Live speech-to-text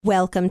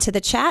Welcome to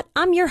the chat.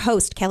 I'm your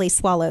host, Kelly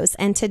Swallows,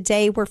 and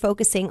today we're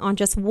focusing on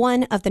just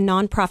one of the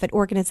nonprofit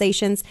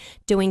organizations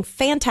doing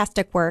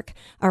fantastic work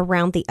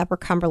around the Upper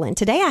Cumberland.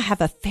 Today I have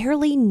a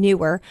fairly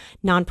newer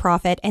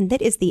nonprofit, and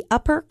that is the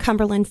Upper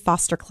Cumberland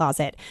Foster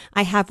Closet.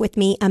 I have with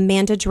me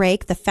Amanda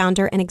Drake, the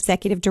founder and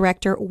executive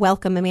director.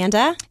 Welcome,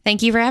 Amanda.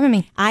 Thank you for having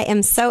me. I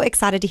am so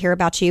excited to hear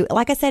about you.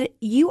 Like I said,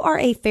 you are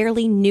a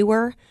fairly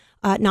newer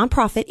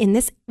nonprofit in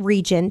this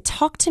region.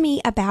 Talk to me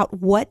about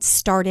what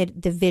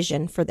started the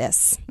vision for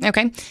this.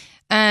 Okay.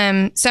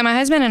 So my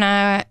husband and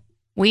I,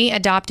 we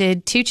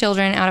adopted 2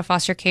 children out of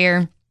foster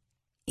care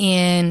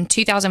in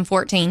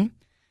 2014.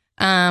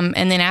 And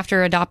then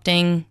after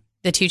adopting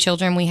the 2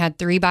 children, we had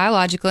 3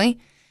 biologically.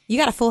 You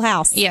got a full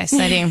house. Yes,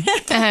 I do.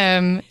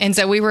 And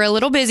so we were a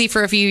little busy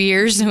for a few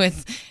years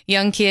with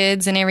young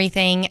kids and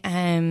everything.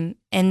 And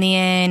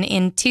then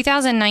in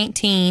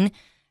 2019,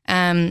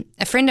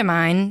 a friend of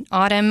mine,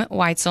 Autumn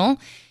Weitzel,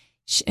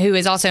 who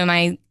is also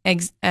my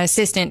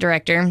assistant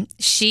director,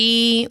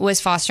 she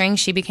was fostering.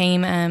 She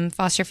became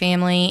foster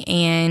family,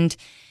 and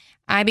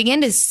I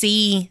began to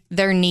see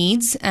their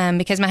needs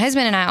because my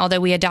husband and I, although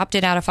we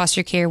adopted out of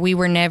foster care, we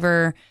were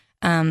never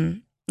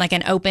like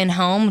an open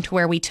home to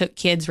where we took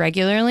kids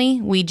regularly.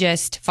 We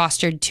just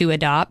fostered to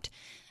adopt.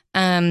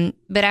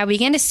 But I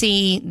began to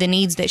see the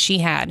needs that she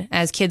had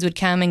as kids would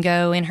come and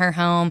go in her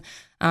home.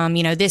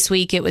 This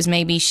week it was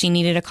maybe she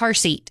needed a car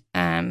seat.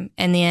 And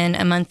then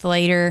a month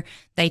later,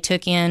 they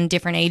took in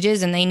different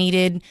ages and they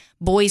needed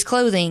boys'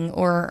 clothing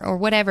or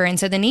whatever. And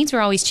so the needs were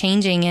always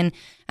changing. And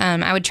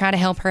I would try to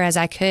help her as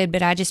I could.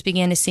 But I just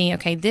began to see,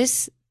 okay,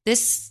 this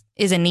is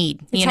a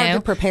need. It's hard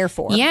to prepare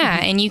for. Yeah.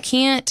 And you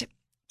can't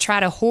try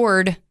to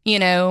hoard,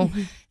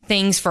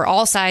 things for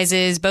all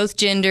sizes, both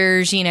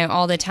genders,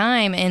 all the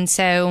time. And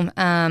so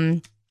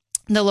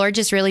the Lord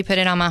just really put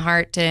it on my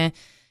heart to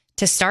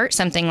start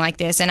something like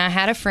this. And I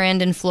had a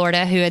friend in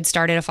Florida who had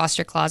started a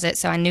foster closet,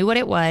 so I knew what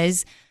it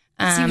was.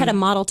 So you had a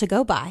model to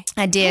go by.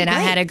 I did. Oh, I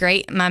had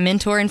my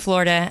mentor in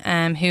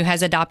Florida who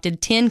has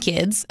adopted 10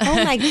 kids.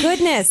 Oh my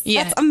goodness.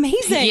 Yeah. That's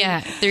amazing.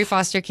 Yeah, through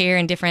foster care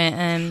and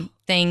different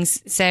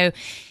things. So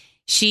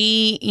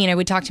she,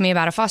 would talk to me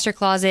about a foster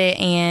closet.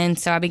 And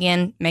so I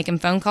began making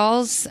phone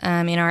calls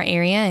in our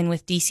area and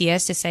with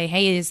DCS to say,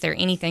 hey, is there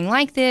anything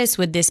like this?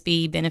 Would this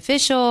be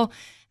beneficial?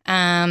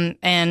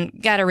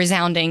 And got a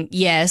resounding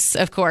yes,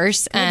 of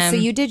course. So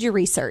you did your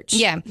research.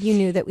 Yeah. You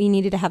knew that we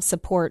needed to have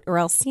support, or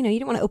else, you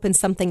didn't want to open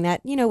something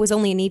that, was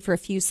only a need for a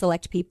few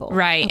select people.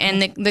 Right. Okay.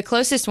 And the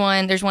closest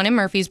one, there's one in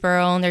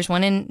Murfreesboro and there's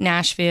one in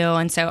Nashville.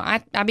 And so I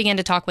began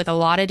to talk with a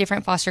lot of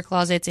different foster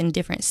closets in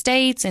different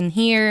states and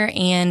here,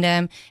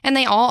 and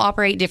they all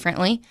operate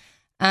differently.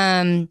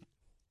 And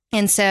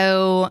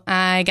so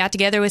I got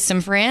together with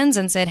some friends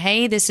and said,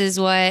 hey, this is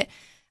what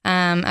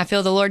I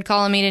feel the Lord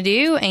calling me to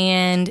do.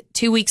 And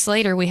 2 weeks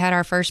later, we had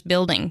our first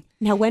building.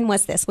 Now, when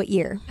was this? What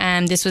year?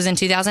 This was in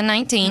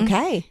 2019.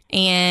 Okay.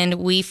 And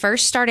we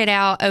first started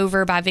out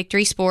over by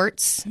Victory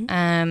Sports.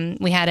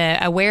 We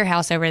had a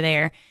warehouse over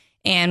there,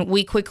 and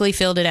we quickly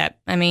filled it up.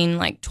 I mean,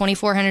 like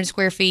 2,400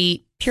 square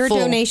feet. Pure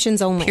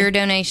donations only. Pure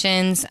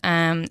donations.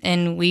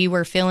 And we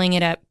were filling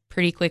it up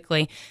pretty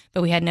quickly.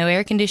 But we had no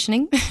air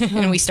conditioning,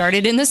 and we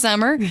started in the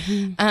summer.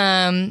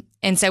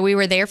 And so we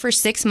were there for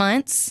 6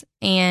 months,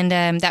 and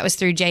that was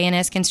through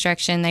J&S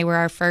Construction. They were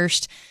our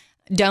first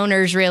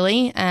donors,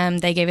 really.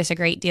 They gave us a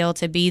great deal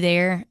to be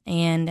there,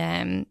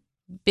 and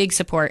big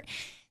support.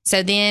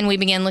 So then we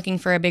began looking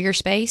for a bigger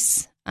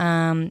space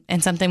and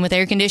something with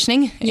air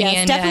conditioning. Yes,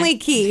 and, definitely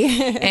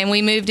key. And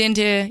we moved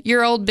into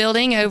your old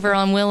building over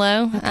on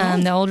Willow,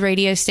 the old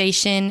radio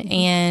station,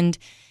 and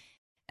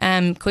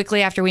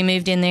quickly after we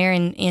moved in there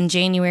in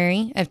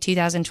January of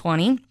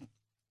 2020,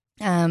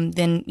 then,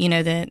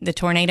 the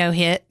tornado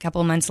hit a couple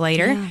of months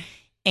later,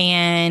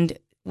 and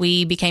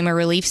we became a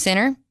relief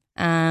center,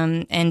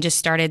 and just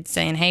started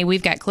saying, hey,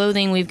 we've got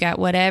clothing, we've got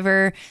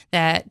whatever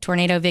that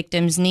tornado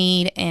victims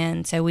need.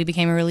 And so we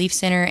became a relief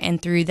center,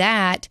 and through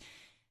that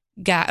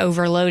got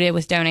overloaded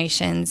with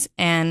donations.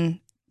 And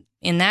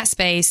in that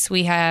space,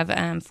 we have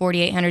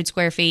 4,800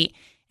 square feet.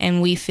 And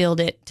we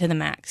filled it to the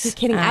max. You're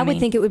kidding. I would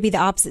think it would be the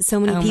opposite. So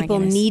many people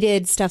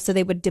needed stuff, so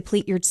they would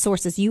deplete your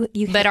sources.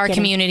 But our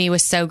community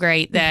was so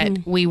great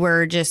that we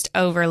were just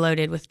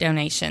overloaded with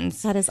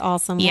donations. That is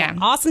awesome. Yeah.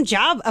 Well, awesome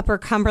job, Upper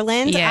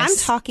Cumberland. Yes. I'm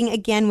talking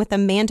again with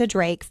Amanda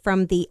Drake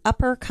from the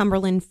Upper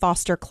Cumberland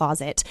Foster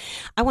Closet.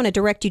 I want to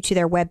direct you to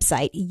their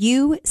website,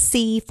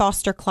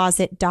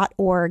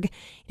 ucfostercloset.org. It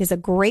is a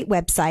great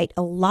website,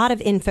 a lot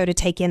of info to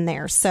take in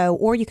there.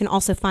 Or you can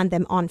also find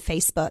them on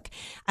Facebook.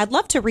 I'd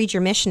love to read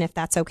your mission if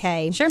that's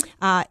okay. Sure.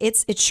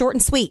 It's short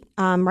and sweet,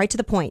 right to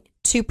the point.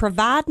 To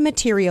provide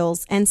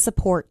materials and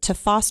support to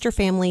foster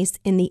families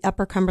in the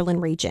Upper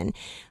Cumberland region,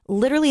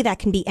 literally that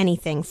can be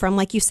anything from,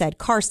 like you said,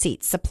 car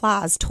seats,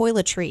 supplies,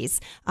 toiletries,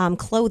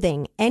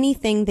 clothing,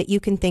 anything that you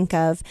can think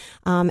of,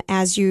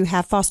 as you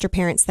have foster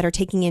parents that are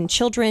taking in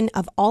children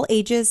of all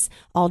ages,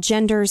 all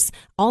genders,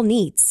 all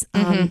needs.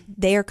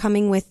 They are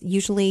coming with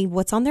usually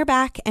what's on their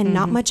back and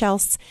not much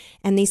else.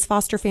 And these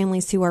foster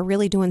families who are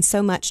really doing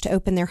so much to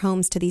open their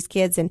homes to these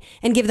kids and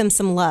give them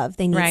some love.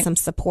 They need some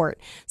support.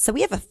 So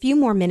we have a few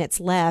more minutes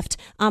left.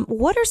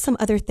 What are some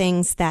other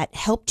things that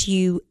helped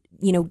you,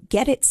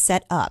 get it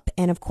set up?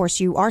 And of course,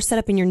 you are set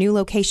up in your new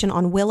location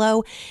on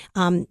Willow.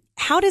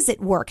 How does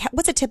it work?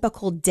 What's a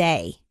typical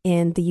day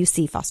in the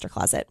UC Foster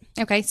Closet?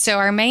 Okay, so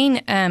our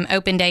main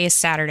open day is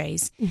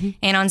Saturdays.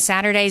 And on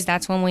Saturdays,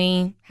 that's when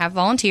we have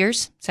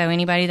volunteers. So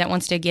anybody that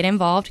wants to get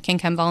involved can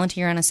come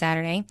volunteer on a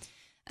Saturday.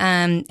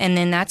 And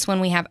then that's when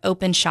we have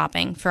open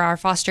shopping for our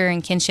foster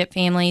and kinship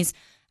families.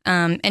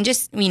 And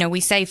just, we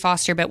say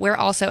foster, but we're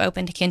also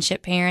open to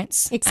kinship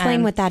parents.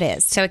 Explain what that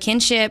is. So a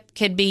kinship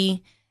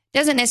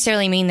doesn't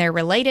necessarily mean they're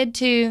related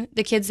to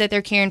the kids that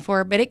they're caring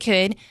for, but it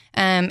could.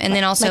 And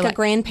then also like a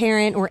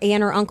grandparent or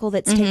aunt or uncle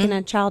that's taking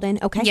a child in.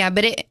 Okay. Yeah,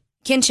 but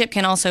kinship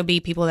can also be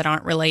people that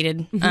aren't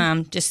related.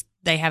 Just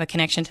they have a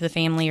connection to the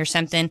family or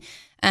something.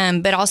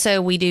 But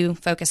also we do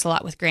focus a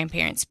lot with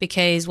grandparents,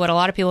 because what a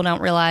lot of people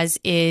don't realize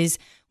is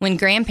when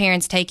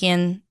grandparents take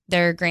in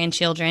their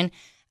grandchildren,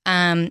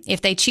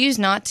 if they choose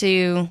not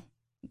to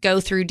go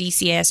through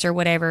DCS or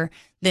whatever,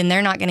 then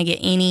they're not going to get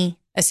any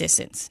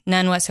assistance,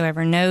 none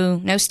whatsoever.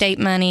 No state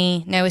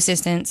money, no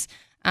assistance.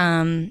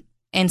 And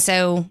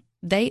so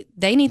they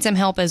need some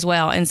help as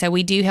well. And so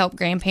we do help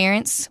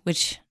grandparents,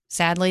 which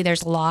sadly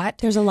there's a lot.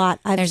 There's a lot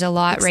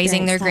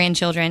raising their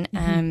grandchildren.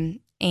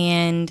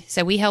 And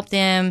so we help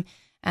them.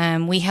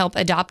 We help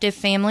adoptive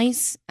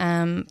families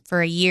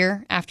for a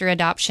year after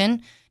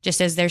adoption, just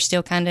as they're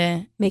still kind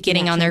of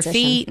getting on their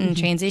feet and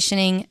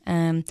transitioning.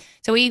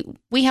 So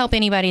we help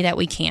anybody that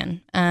we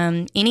can.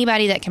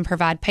 Anybody that can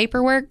provide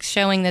paperwork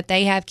showing that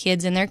they have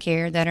kids in their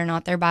care that are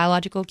not their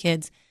biological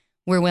kids,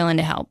 we're willing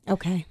to help.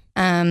 Okay.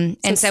 And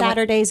so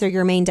Saturdays are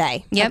your main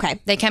day. Yep. Okay.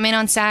 They come in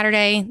on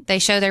Saturday, they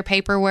show their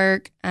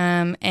paperwork,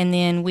 and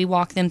then we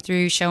walk them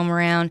through, show them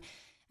around,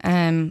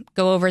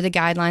 go over the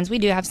guidelines. We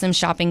do have some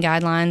shopping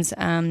guidelines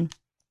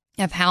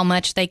of how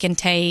much they can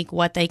take,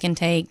 what they can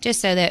take,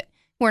 just so that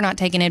we're not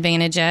taken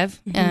advantage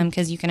of,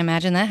 because you can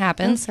imagine that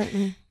happens. Oh,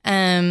 certainly.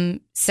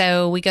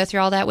 So we go through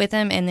all that with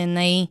them, and then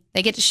they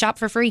get to shop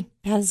for free.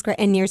 That is great.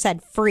 And you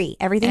said free.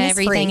 Everything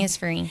is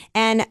free.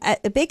 And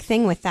a big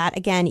thing with that,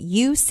 again,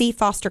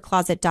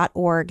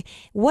 ucfostercloset.org.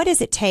 What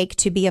does it take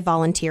to be a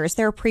volunteer? Is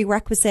there a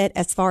prerequisite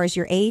as far as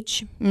your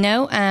age?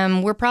 No.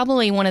 We're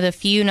probably one of the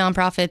few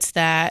nonprofits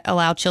that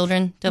allow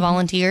children to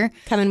volunteer.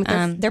 Coming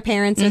with their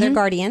parents or their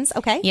guardians.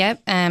 Okay.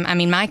 Yep.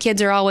 My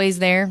kids are always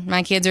there.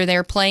 My kids are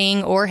there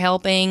playing or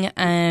helping.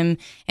 And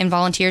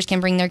volunteers can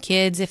bring their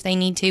kids if they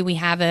need to. We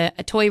have a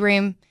toy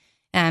room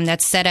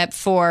that's set up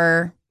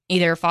for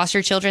either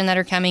foster children that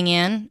are coming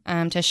in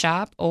to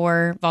shop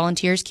or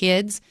volunteers'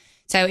 kids.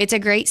 So it's a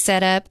great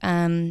setup.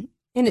 And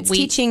it's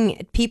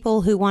teaching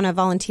people who want to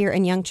volunteer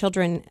and young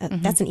children,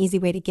 that's an easy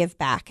way to give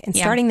back. And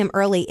starting them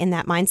early in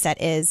that mindset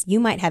is you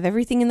might have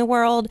everything in the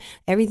world,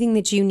 everything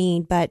that you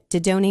need, but to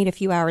donate a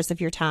few hours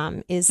of your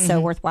time is so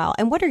worthwhile.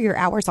 And what are your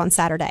hours on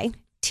Saturday?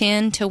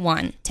 10 to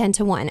 1. 10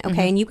 to 1.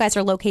 Okay. And you guys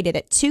are located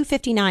at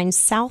 259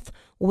 South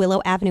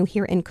Willow Avenue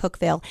here in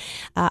Cookeville.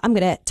 I'm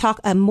going to talk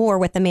more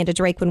with Amanda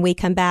Drake when we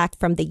come back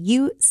from the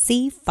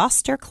UC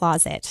Foster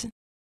Closet.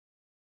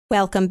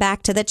 Welcome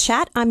back to the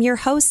chat. I'm your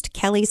host,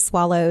 Kelly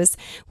Swallows.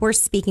 We're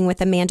speaking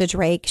with Amanda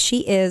Drake.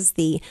 She is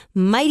the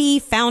mighty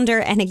founder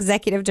and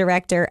executive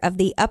director of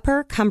the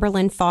Upper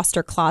Cumberland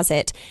Foster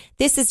Closet.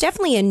 This is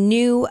definitely a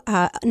new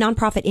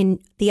nonprofit in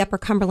the Upper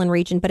Cumberland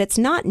region, but it's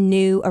not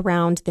new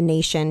around the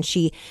nation.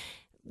 She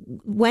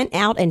went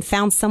out and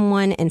found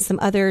someone and some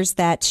others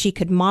that she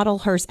could model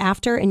hers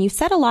after. And you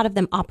said a lot of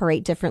them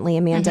operate differently,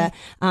 Amanda.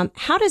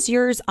 How does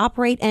yours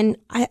operate? And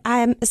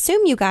I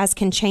assume you guys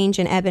can change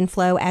and ebb and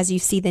flow as you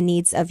see the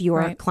needs of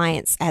your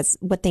clients as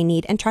what they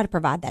need and try to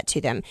provide that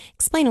to them.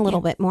 Explain a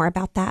little bit more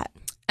about that.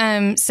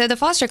 So the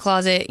foster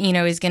closet,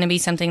 is going to be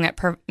something that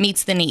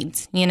meets the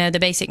needs, the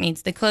basic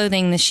needs, the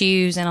clothing, the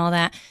shoes and all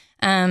that.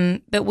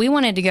 But we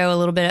wanted to go a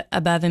little bit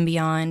above and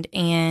beyond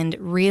and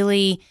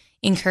really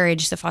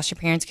encourage the foster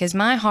parents, because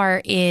my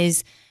heart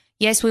is,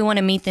 yes, we want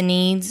to meet the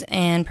needs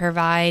and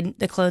provide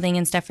the clothing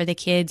and stuff for the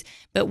kids,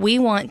 but we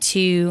want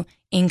to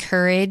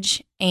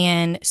encourage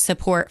and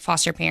support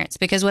foster parents,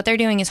 because what they're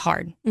doing is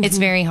hard. It's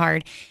very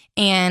hard.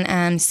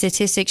 And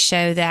statistics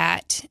show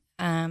that,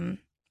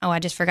 I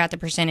just forgot the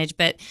percentage,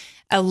 but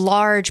a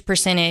large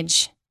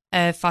percentage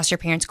of foster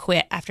parents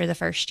quit after the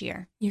first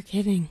year. You're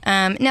kidding.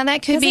 Now,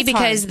 that could be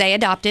because they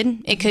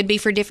adopted. It could be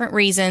for different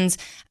reasons.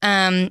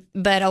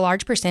 But a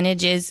large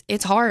percentage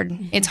it's hard.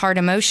 It's hard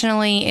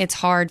emotionally. It's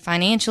hard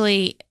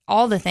financially,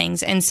 all the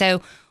things. And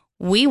so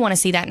we want to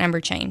see that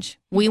number change.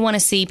 We want to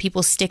see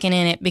people sticking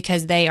in it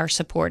because they are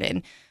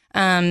supported.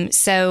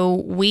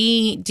 So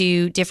we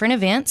do different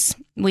events.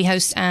 We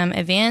host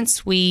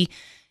events. We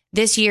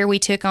this year we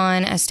took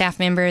on a staff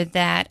member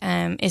that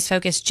is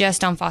focused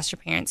just on foster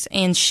parents,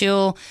 and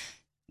she'll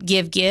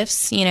give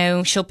gifts. You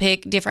know, she'll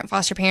pick different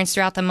foster parents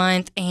throughout the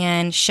month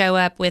and show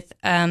up with,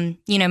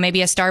 you know,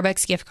 maybe a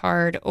Starbucks gift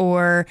card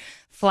or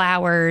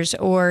flowers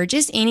or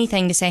just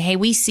anything to say, hey,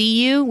 we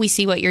see you, we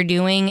see what you're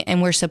doing,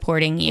 and we're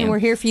supporting you. And we're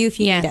here for you if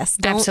you need us.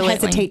 Don't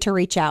hesitate to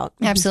reach out.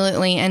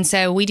 Absolutely. And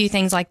so we do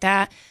things like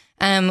that.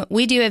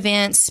 We do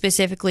events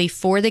specifically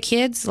for the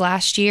kids.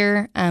 Last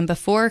year,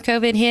 before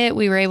COVID hit,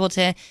 we were able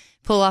to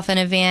pull off an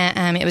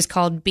event. It was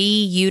called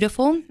Be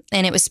Beautiful,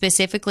 and it was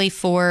specifically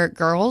for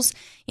girls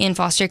in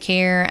foster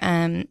care.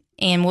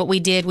 And what we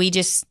did, we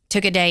just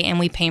took a day and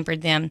we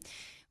pampered them.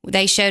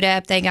 They showed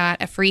up, they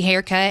got a free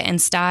haircut and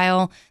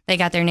style. They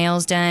got their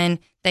nails done.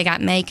 They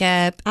got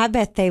makeup. I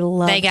bet they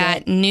loved it. They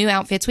got new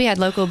outfits. We had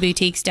local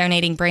boutiques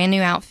donating brand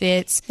new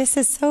outfits. This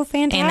is so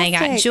fantastic. And they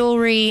got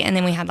jewelry. And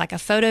then we had like a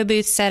photo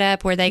booth set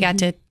up where they got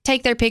to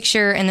take their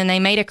picture, and then they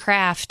made a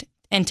craft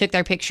and took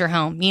their picture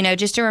home, you know,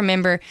 just to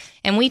remember.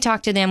 And we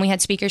talked to them. We had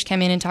speakers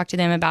come in and talk to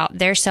them about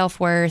their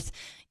self-worth,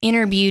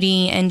 inner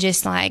beauty, and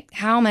just like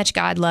how much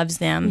God loves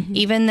them,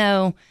 even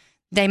though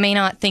they may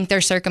not think their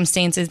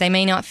circumstances, they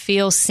may not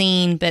feel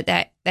seen, but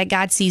that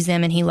God sees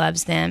them and he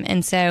loves them.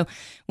 And so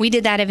we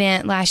did that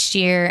event last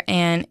year,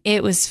 and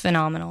it was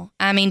phenomenal.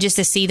 I mean, just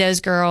to see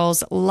those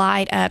girls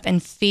light up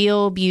and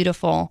feel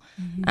beautiful,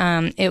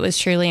 it was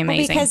truly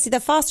amazing. Well, because the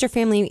foster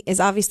family is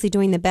obviously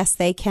doing the best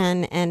they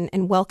can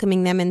and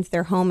welcoming them into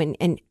their home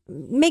and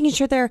making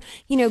sure they're,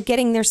 you know,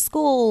 getting their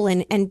school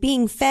and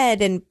being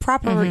fed and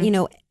proper, you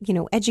know,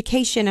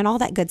 education and all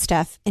that good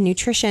stuff and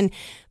nutrition.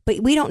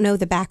 But we don't know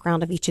the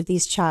background of each of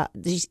these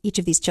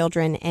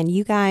children, and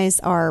you guys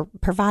are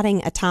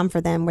providing a time for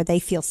them where they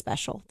feel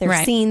special.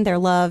 They're seen, they're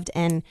loved,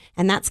 and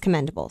that's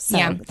commendable. So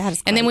that is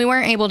great. And then we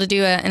weren't able to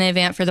do an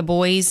event for the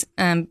boys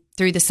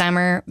through the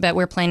summer, but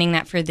we're planning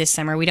that for this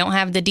summer. We don't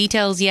have the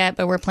details yet,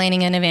 but we're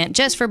planning an event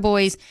just for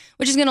boys,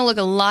 which is going to look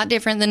a lot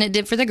different than it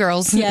did for the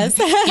girls. Yes.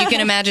 You can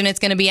imagine it's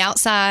going to be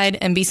outside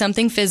and be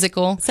something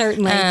physical.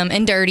 Certainly.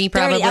 And dirty,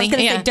 probably. Dirty. I was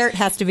going to say dirt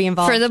has to be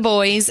involved. For the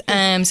boys.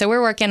 So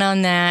we're working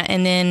on that.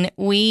 And then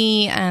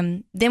we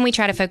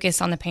try to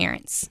focus on the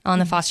parents, on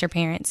the foster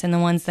parents and the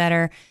ones that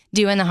are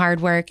doing the hard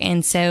work.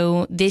 And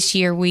so this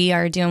year we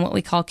are doing what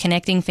we call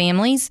Connecting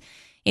Families.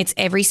 It's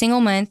every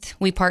single month.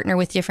 We partner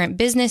with different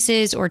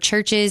businesses or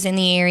churches in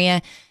the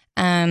area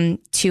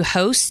to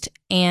host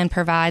and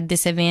provide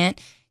this event.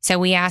 So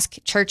we ask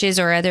churches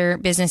or other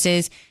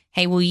businesses,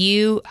 hey, will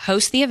you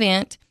host the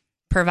event,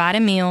 provide a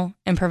meal,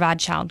 and provide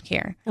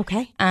childcare?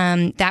 Okay.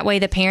 That way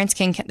the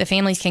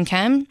families can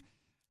come.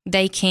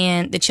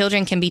 The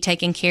children can be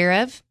taken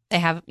care of. They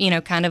have, you know,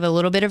 kind of a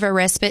little bit of a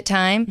respite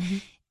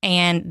time,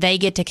 and they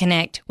get to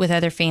connect with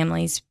other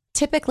families.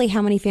 Typically,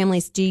 how many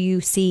families do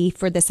you see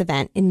for this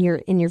event in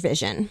your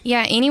vision?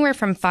 Yeah, anywhere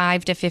from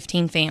 5 to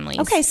 15 families.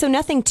 Okay, so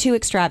nothing too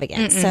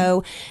extravagant.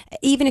 So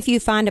even if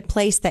you find a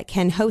place that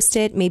can host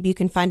it, maybe you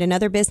can find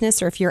another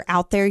business, or if you're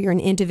out there, you're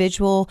an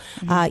individual,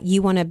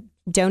 you want to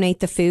donate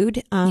the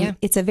food.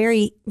 It's a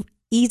very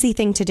easy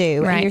thing to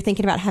do. Right. And you're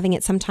thinking about having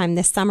it sometime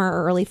this summer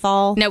or early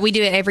fall? No, we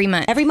do it every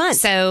month. Every month.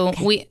 So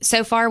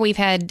so far we've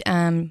had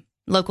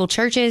local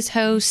churches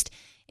host.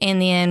 And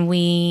then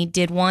we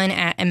did one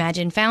at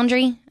Imagine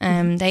Foundry.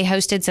 They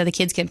hosted so the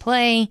kids could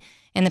play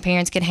and the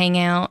parents could hang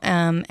out.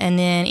 And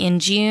then in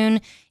June,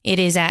 it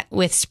is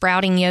with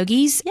Sprouting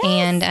Yogis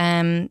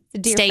and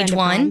Stage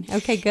 1.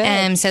 Okay,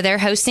 good. So they're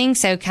hosting,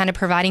 so kind of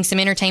providing some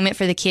entertainment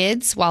for the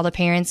kids while the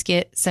parents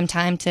get some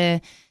time to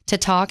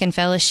talk and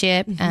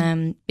fellowship.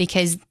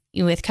 Because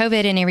with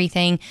COVID and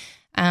everything,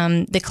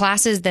 the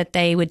classes that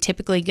they would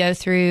typically go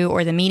through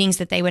or the meetings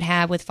that they would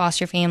have with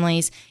foster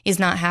families is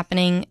not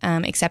happening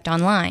except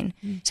online.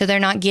 So they're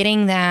not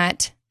getting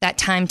that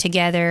time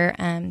together.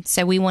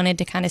 So we wanted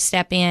to kind of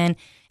step in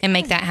and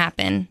make that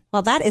happen.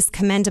 Well, that is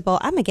commendable.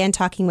 I'm again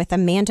talking with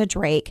Amanda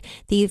Drake,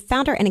 the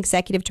founder and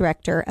executive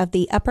director of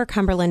the Upper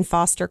Cumberland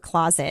Foster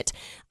Closet.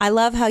 I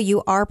love how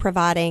you are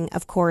providing,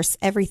 of course,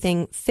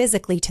 everything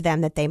physically to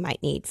them that they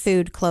might need: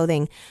 food,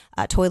 clothing,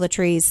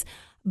 toiletries.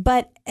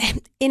 But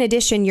in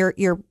addition,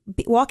 you're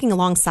walking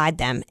alongside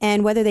them,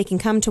 and whether they can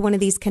come to one of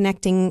these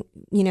Connecting,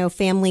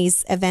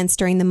 families events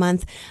during the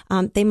month,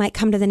 they might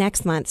come to the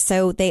next month.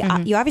 So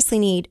you obviously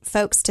need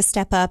folks to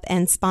step up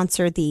and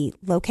sponsor the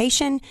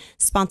location,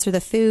 sponsor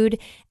the food.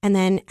 And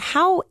then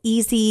how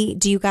easy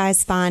do you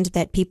guys find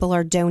that people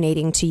are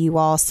donating to you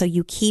all so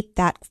you keep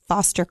that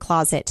foster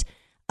closet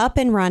up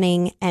and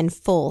running and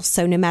full?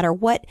 So no matter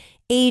what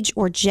age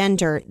or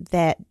gender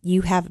that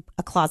you have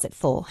a closet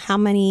full, how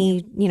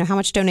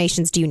much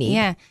donations do you need?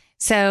 Yeah.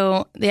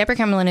 So the Upper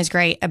Cumberland is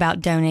great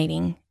about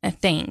donating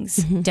things,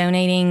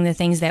 donating the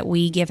things that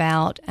we give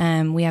out.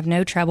 We have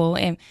no trouble.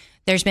 And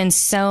there's been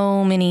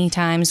so many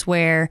times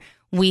where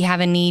we have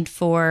a need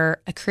for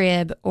a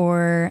crib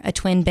or a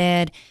twin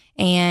bed.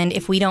 And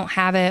if we don't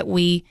have it,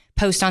 we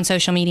post on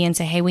social media and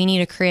say, hey, we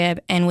need a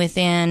crib. And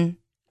within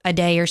a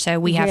day or so,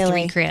 we have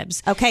Really? 3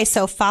 cribs. Okay,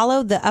 so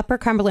follow the Upper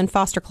Cumberland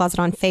Foster Closet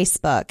on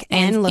Facebook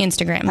And look,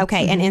 Instagram.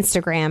 Okay, and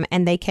Instagram,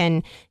 and they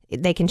can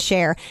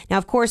share. Now,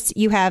 of course,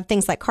 you have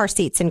things like car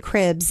seats and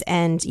cribs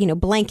and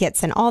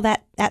blankets and all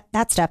that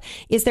stuff.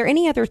 Is there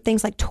any other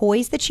things like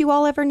toys that you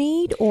all ever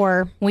need,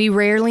 or We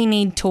rarely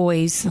need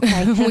toys.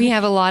 Okay. We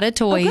have a lot of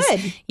toys. Oh,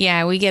 good.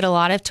 Yeah, we get a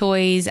lot of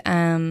toys,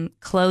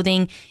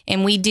 clothing,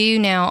 and we do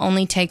now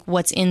only take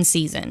what's in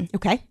season.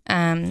 Okay.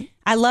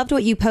 I loved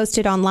what you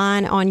posted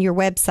online on your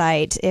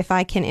website. If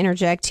I can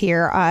interject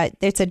here,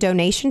 it's a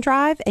donation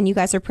drive, and you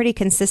guys are pretty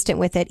consistent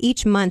with it.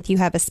 Each month, you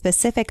have a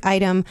specific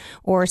item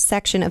or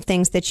section of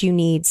things that you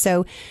need.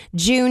 So,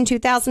 June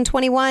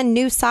 2021,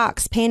 new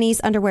socks, panties,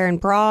 underwear, and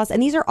bras.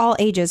 And these are all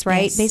ages,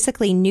 right? Yes.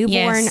 Basically,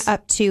 newborn Yes.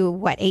 up to,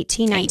 what,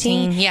 18,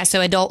 19? 18. Yeah,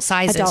 so adult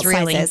sizes,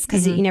 really.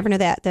 Because you never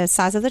know the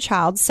size of the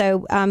child.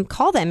 So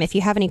call them if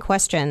you have any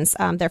questions.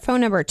 Their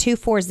phone number,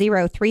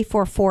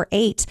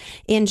 240-3448.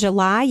 In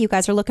July, you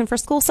guys are looking for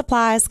school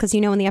supplies because,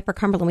 in the Upper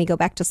Cumberland, we go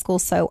back to school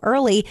so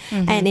early.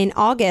 And in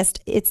August,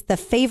 it's the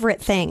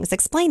favorite things.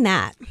 Explain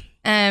that.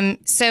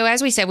 So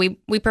as we said,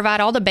 we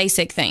provide all the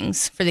basic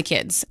things for the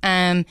kids.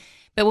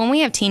 But when we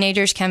have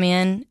teenagers come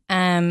in,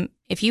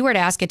 if you were to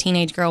ask a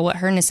teenage girl what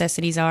her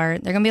necessities are,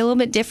 they're going to be a little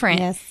bit different,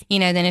 Yes.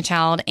 than a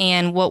child.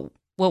 And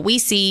what we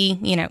see,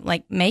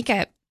 like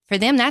makeup, for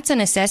them, that's a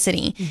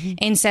necessity.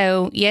 And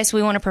so, yes,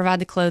 we want to provide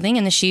the clothing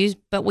and the shoes,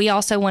 but we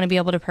also want to be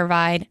able to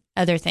provide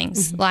other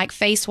things like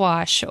face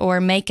wash or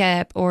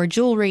makeup or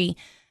jewelry.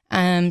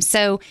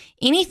 So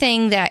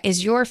anything that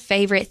is your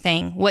favorite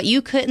thing, what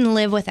you couldn't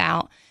live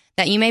without,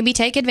 that you maybe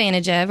take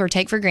advantage of or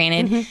take for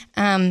granted,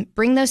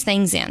 bring those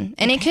things in.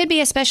 And it could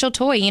be a special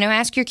toy.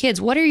 Ask your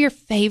kids, what are your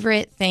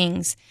favorite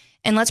things?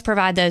 And let's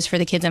provide those for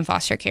the kids in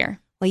foster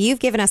care. Well, you've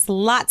given us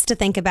lots to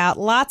think about,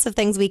 lots of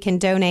things we can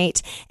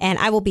donate. And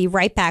I will be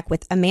right back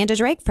with Amanda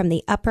Drake from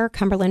the Upper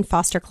Cumberland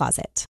Foster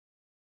Closet.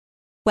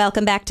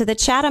 Welcome back to the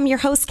chat. I'm your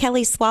host,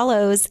 Kelly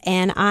Swallows,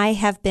 and I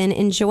have been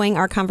enjoying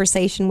our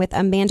conversation with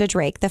Amanda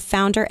Drake, the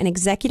founder and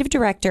executive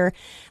director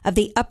of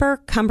the Upper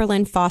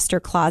Cumberland Foster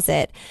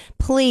Closet.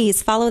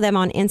 Please follow them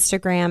on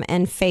Instagram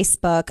and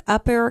Facebook,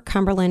 Upper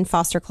Cumberland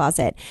Foster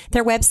Closet.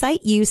 Their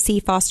website,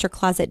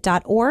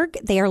 ucfostercloset.org.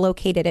 They are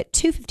located at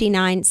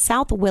 259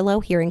 South Willow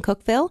here in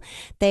Cookeville.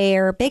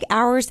 Their big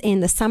hours in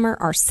the summer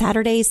are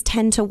Saturdays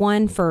 10 to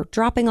 1 for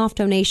dropping off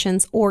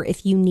donations or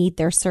if you need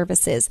their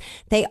services.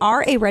 They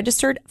are a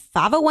registered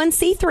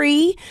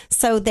 501c3,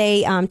 so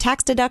they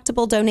tax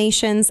deductible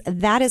donations.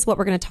 That is what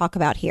we're going to talk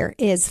about here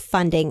is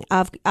funding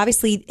of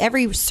obviously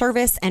every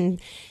service and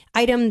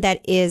item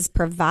that is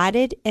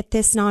provided at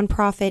this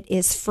nonprofit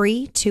is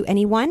free to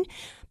anyone,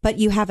 but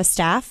you have a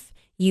staff,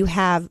 you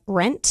have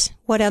rent.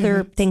 What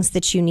other things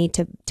that you need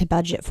to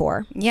budget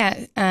for?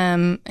 Yeah.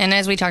 And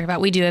as we talked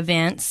about, we do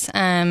events.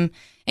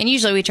 And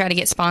usually we try to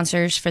get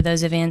sponsors for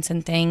those events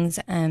and things.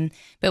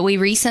 But we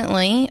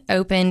recently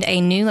opened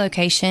a new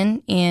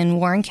location in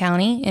Warren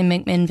County in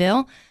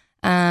McMinnville.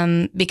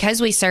 Because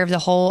we serve the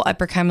whole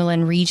Upper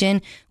Cumberland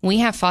region, we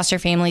have foster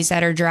families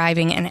that are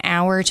driving an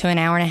hour to an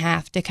hour and a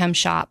half to come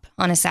shop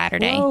on a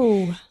Saturday.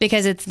 Whoa.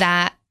 Because it's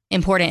that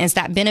important. It's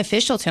that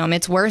beneficial to them.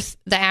 It's worth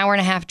the hour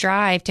and a half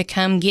drive to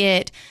come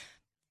get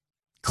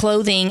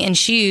clothing and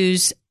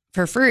shoes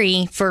for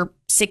free for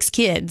 6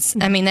 kids.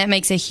 I mean, that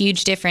makes a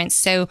huge difference.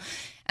 So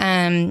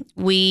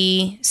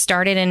we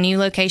started a new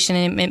location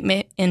in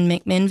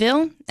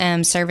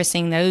McMinnville,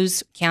 servicing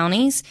those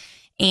counties.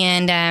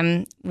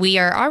 And we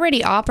are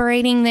already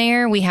operating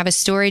there. We have a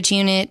storage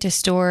unit to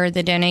store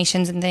the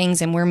donations and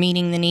things, and we're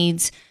meeting the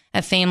needs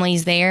of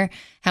families there.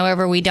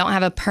 However, we don't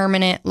have a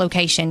permanent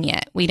location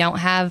yet. We don't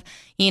have,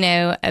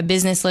 a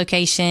business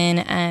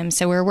location.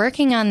 So we're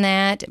working on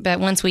that.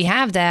 But once we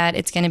have that,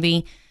 it's going to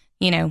be,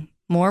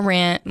 more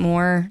rent,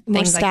 more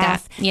things staff.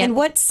 like that. Yep. And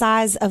what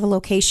size of a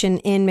location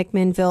in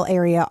McMinnville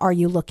area are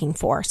you looking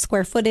for?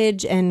 Square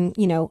footage, and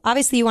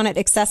obviously you want it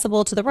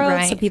accessible to the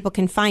road so people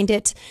can find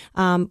it.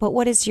 But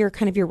what is your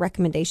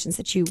recommendations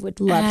that you would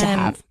love to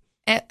have?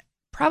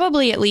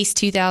 Probably at least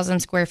 2,000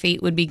 square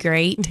feet would be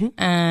great.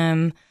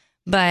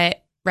 But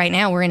right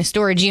now we're in a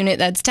storage unit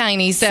that's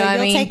tiny, so I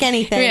mean, take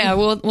anything. Yeah,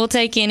 we'll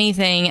take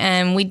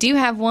anything. We do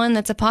have one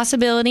that's a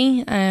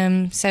possibility,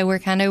 so we're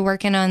kind of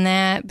working on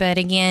that. But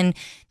again,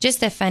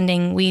 just the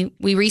funding. We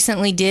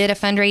recently did a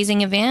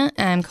fundraising event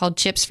called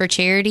Chips for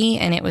Charity,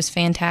 and it was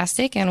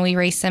fantastic, and we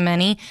raised some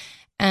money.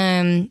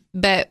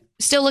 But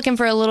still looking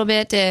for a little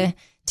bit to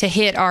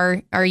hit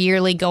our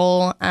yearly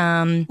goal.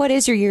 What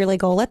is your yearly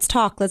goal? Let's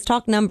talk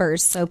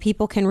numbers so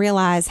people can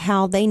realize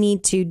how they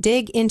need to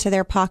dig into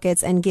their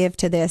pockets and give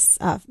to this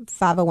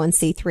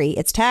 501c3.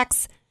 It's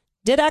tax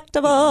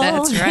deductible.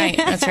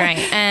 That's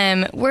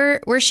right.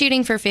 We're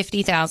shooting for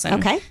 $50,000.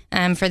 Okay.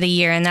 For the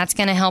year, and that's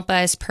going to help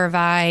us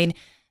provide,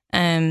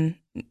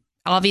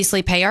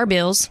 obviously pay our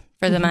bills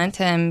for the month,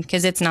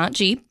 because it's not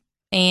cheap.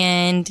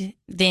 And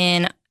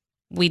then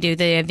we do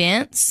the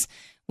events.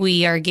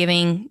 We are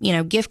giving,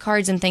 gift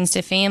cards and things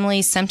to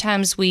families.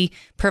 Sometimes we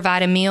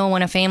provide a meal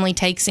when a family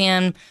takes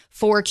in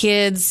 4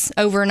 kids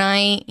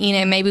overnight.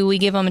 Maybe we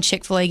give them a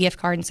Chick-fil-A gift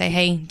card and say,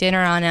 hey,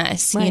 dinner on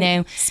us,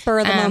 right.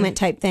 Spur of the moment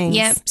type things.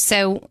 Yep.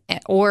 So,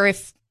 or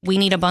if we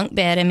need a bunk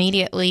bed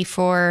immediately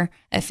for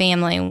a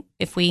family,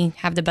 if we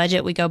have the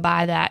budget, we go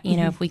buy that,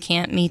 if we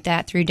can't meet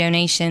that through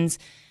donations.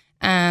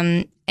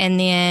 And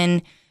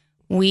then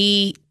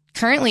we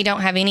currently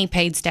don't have any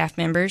paid staff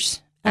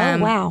members. Oh,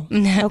 wow.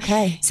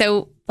 Okay.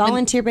 So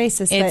volunteer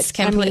basis. It's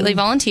completely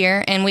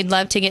volunteer, and we'd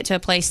love to get to a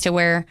place to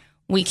where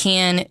we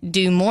can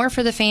do more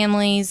for the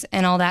families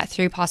and all that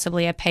through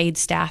possibly a paid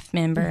staff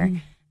member,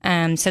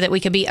 so that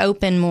we could be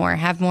open more,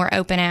 have more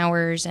open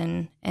hours,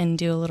 and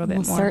do a little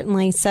bit more.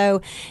 Certainly.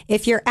 So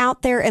if you're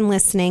out there and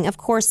listening, of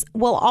course,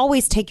 we'll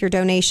always take your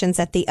donations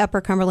at the Upper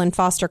Cumberland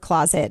Foster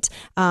Closet.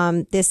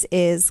 This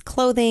is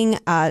clothing,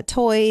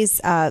 toys,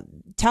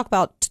 talk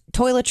about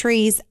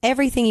toiletries,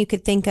 everything you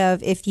could think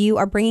of. If you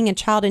are bringing a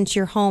child into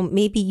your home,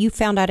 maybe you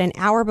found out an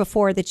hour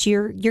before that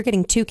you're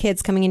getting 2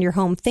 kids coming in your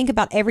home. Think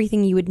about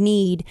everything you would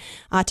need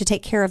to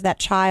take care of that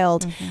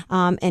child,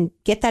 and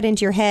get that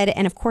into your head.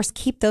 And of course,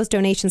 keep those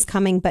donations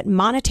coming. But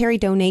monetary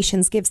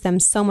donations gives them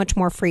so much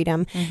more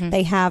freedom.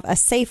 They have a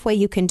safe way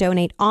you can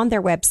donate on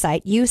their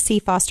website,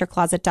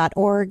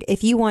 ucfostercloset.org.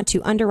 If you want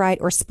to underwrite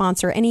or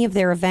sponsor any of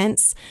their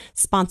events,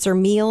 sponsor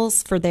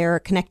meals for their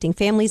Connecting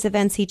Families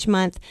events each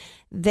month,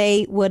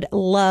 they would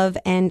love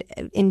and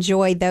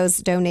enjoy those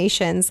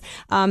donations.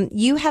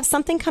 You have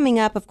something coming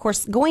up, of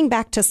course, going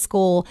back to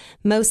school.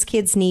 Most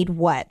kids need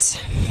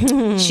what?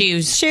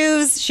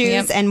 Shoes,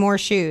 yep. And more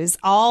shoes,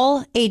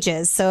 all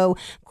ages. So,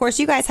 of course,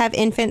 you guys have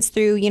infants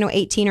through,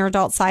 18 or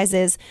adult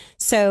sizes.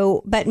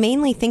 So, but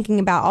mainly thinking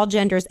about all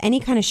genders, any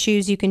kind of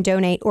shoes you can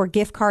donate, or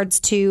gift cards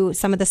to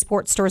some of the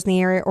sports stores in the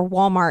area or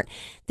Walmart.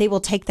 They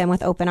will take them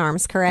with open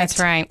arms, correct? That's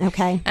right.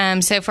 Okay.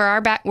 So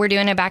for we're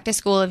doing a back to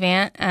school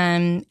event.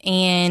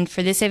 And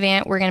for this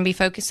event, we're going to be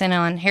focusing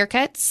on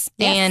haircuts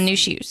and new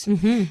shoes.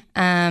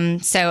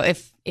 So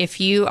if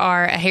you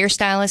are a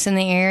hairstylist in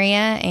the area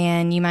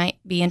and you might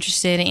be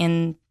interested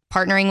in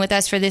partnering with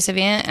us for this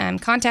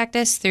event, contact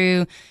us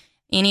through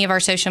any of our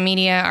social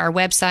media, our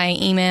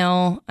website,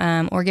 email,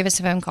 or give us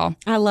a phone call.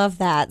 I love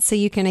that. So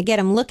you can get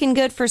them looking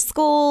good for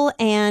school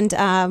and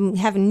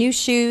have new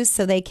shoes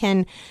so they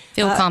can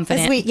feel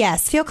confident.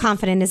 Feel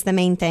confident is the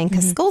main thing,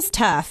 because school's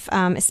tough,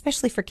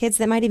 especially for kids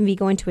that might even be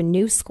going to a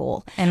new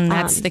school. And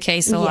that's the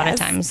case a lot of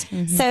times.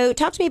 So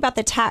talk to me about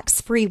the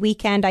tax-free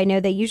weekend. I know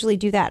they usually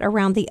do that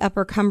around the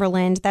Upper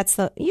Cumberland. That's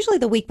usually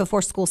the week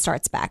before school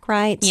starts back,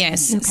 right?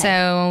 Yes. Okay.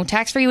 So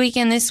tax-free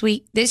weekend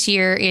this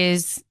year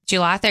is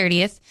July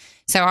 30th.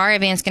 So our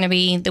event's going to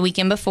be the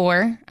weekend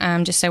before,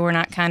 just so we're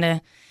not kind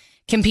of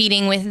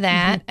competing with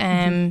that.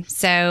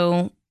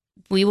 So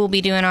we will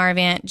be doing our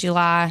event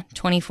July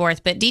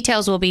 24th, but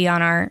details will be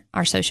on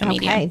our social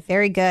media. Okay,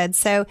 very good.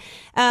 So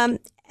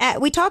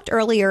we talked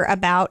earlier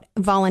about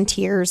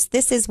volunteers.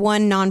 This is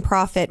one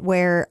nonprofit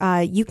where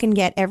you can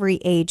get every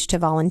age to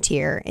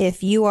volunteer.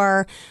 If you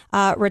are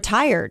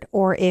retired,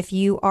 or if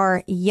you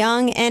are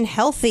young and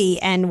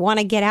healthy and want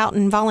to get out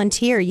and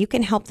volunteer, you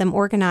can help them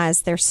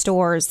organize their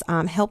stores,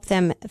 help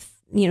them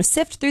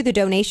sift through the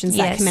donations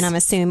that come in, I'm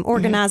assuming,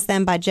 organize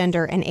them by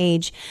gender and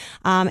age.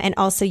 And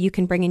also you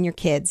can bring in your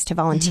kids to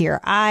volunteer.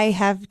 I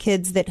have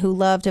kids who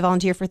love to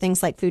volunteer for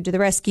things like Food to the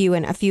Rescue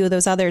and a few of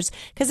those others,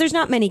 because there's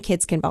not many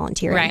kids can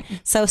volunteer. Right.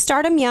 So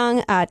start them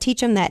young, teach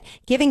them that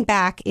giving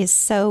back is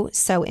so,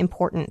 so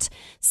important.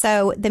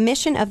 So the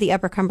mission of the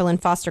Upper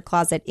Cumberland Foster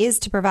Closet is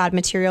to provide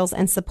materials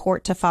and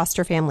support to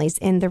foster families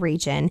in the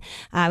region.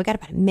 We've got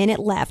about a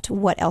minute left.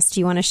 What else do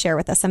you want to share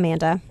with us,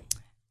 Amanda?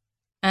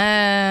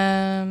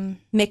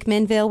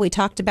 McMinnville, we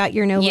talked about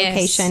your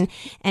location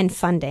and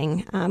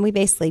funding. We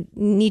basically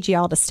need you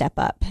all to step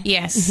up.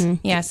 Yes.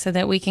 Yeah, so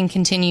that we can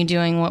continue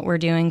doing what we're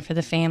doing for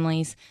the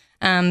families.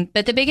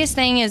 But the biggest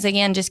thing is,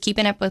 again, just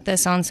keeping up with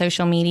us on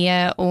social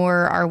media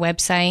or our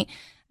website.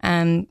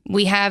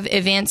 We have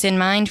events in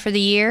mind for the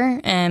year,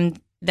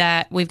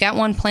 that we've got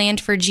one planned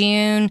for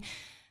June,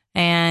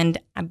 and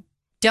I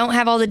don't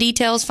have all the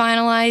details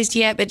finalized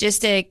yet, but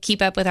just to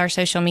keep up with our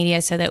social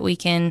media so that we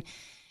can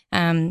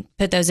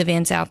put those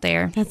events out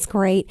there. That's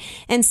great.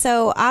 And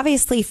so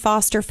obviously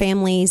foster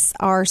families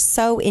are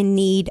so in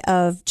need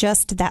of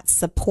just that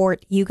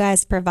support you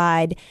guys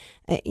provide,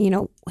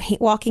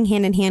 walking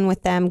hand in hand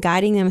with them,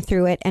 guiding them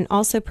through it, and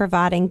also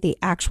providing the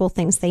actual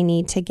things they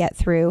need to get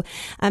through.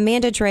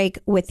 Amanda Drake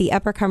with the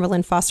Upper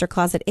Cumberland Foster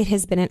Closet, it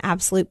has been an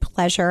absolute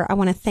pleasure. I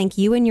want to thank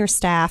you and your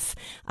staff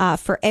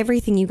for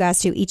everything you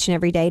guys do each and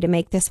every day to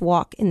make this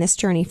walk in this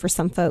journey for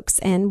some folks,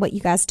 and what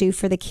you guys do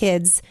for the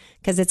kids,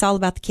 because it's all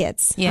about the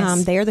kids.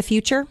 Yes. They are the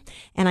future.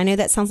 And I know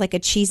that sounds like a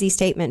cheesy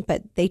statement,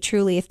 but they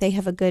truly, if they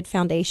have a good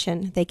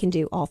foundation, they can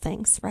do all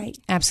things, right?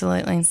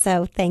 Absolutely.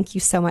 So thank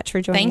you so much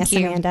for joining us,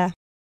 Amanda.